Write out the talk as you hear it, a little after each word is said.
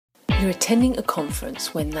You're attending a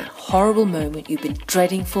conference when that horrible moment you've been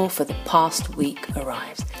dreading for the past week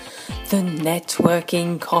arrives. The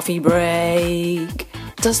networking coffee break.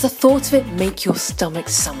 Does the thought of it make your stomach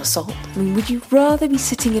somersault? I mean, would you rather be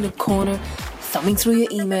sitting in a corner, thumbing through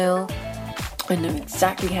your email? I know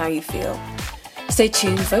exactly how you feel. Stay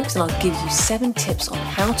tuned, folks, and I'll give you 7 tips on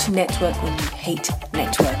how to network when you hate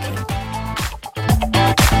networking.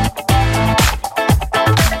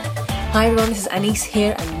 Hi everyone, this is Anise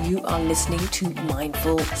here, and you are listening to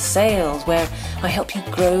Mindful Sales, where I help you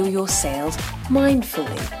grow your sales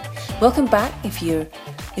mindfully. Welcome back if you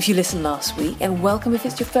listened last week, and welcome if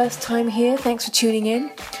it's your first time here. Thanks for tuning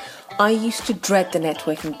in. I used to dread the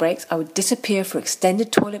networking breaks. I would disappear for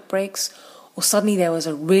extended toilet breaks, or suddenly there was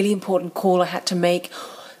a really important call I had to make,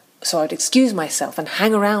 so I'd excuse myself and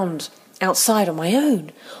hang around outside on my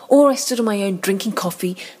own, or I stood on my own drinking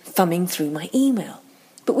coffee, thumbing through my email.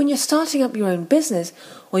 But when you're starting up your own business,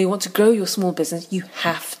 or you want to grow your small business, you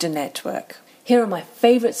have to network. Here are my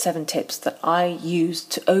favourite 7 tips that I use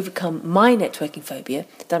to overcome my networking phobia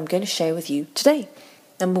that I'm going to share with you today.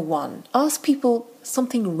 Number 1, ask people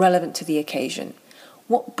something relevant to the occasion.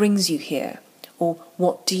 What brings you here? Or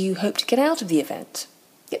what do you hope to get out of the event?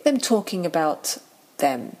 Get them talking about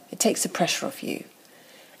them. It takes the pressure off you.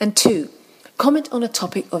 And 2, comment on a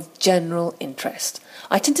topic of general interest.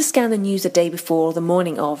 I tend to scan the news the day before or the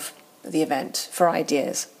morning of the event for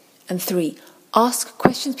ideas. And 3, ask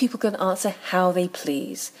questions people can answer how they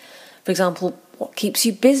please. For example, what keeps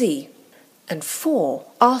you busy? And 4,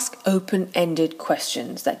 ask open-ended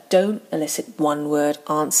questions that don't elicit one-word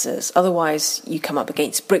answers. Otherwise, you come up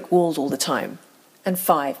against brick walls all the time. And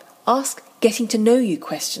 5, ask getting to know you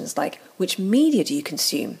questions like, which media do you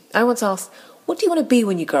consume? I once asked, what do you want to be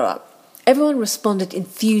when you grow up? Everyone responded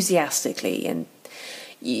enthusiastically,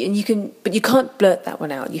 but you can't blurt that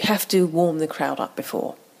one out. You have to warm the crowd up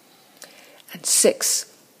before. And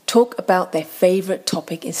 6, talk about their favourite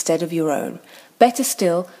topic instead of your own. Better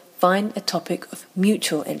still, find a topic of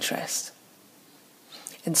mutual interest.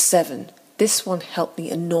 And 7, this one helped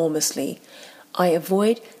me enormously. I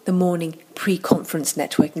avoid the morning pre-conference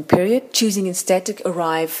networking period, choosing instead to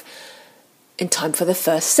arrive in time for the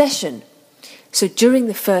first session. So during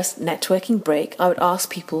the first networking break, I would ask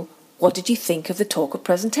people, what did you think of the talk or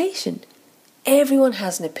presentation? Everyone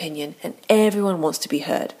has an opinion and everyone wants to be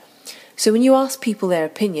heard. So when you ask people their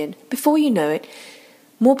opinion, before you know it,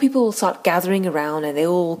 more people will start gathering around and they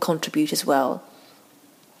all contribute as well.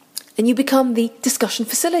 Then you become the discussion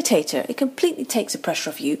facilitator. It completely takes the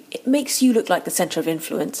pressure off you. It makes you look like the centre of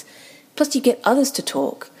influence. Plus you get others to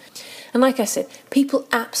talk. And like I said, people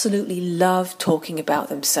absolutely love talking about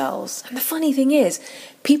themselves. And the funny thing is,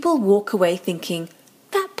 people walk away thinking,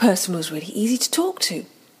 that person was really easy to talk to.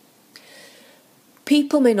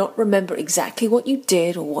 People may not remember exactly what you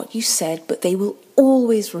did or what you said, but they will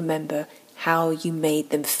always remember how you made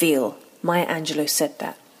them feel. Maya Angelou said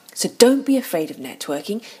that. So don't be afraid of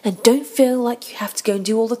networking and don't feel like you have to go and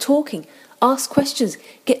do all the talking. Ask questions,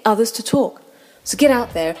 get others to talk. So get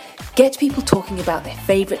out there, get people talking about their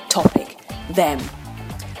favourite topic, them.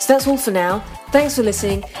 So that's all for now. Thanks for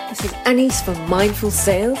listening. This is Anise from Mindful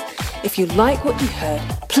Sales. If you like what you heard,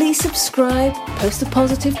 please subscribe, post a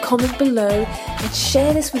positive comment below, and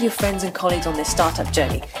share this with your friends and colleagues on their startup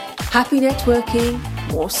journey. Happy networking.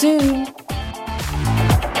 More soon.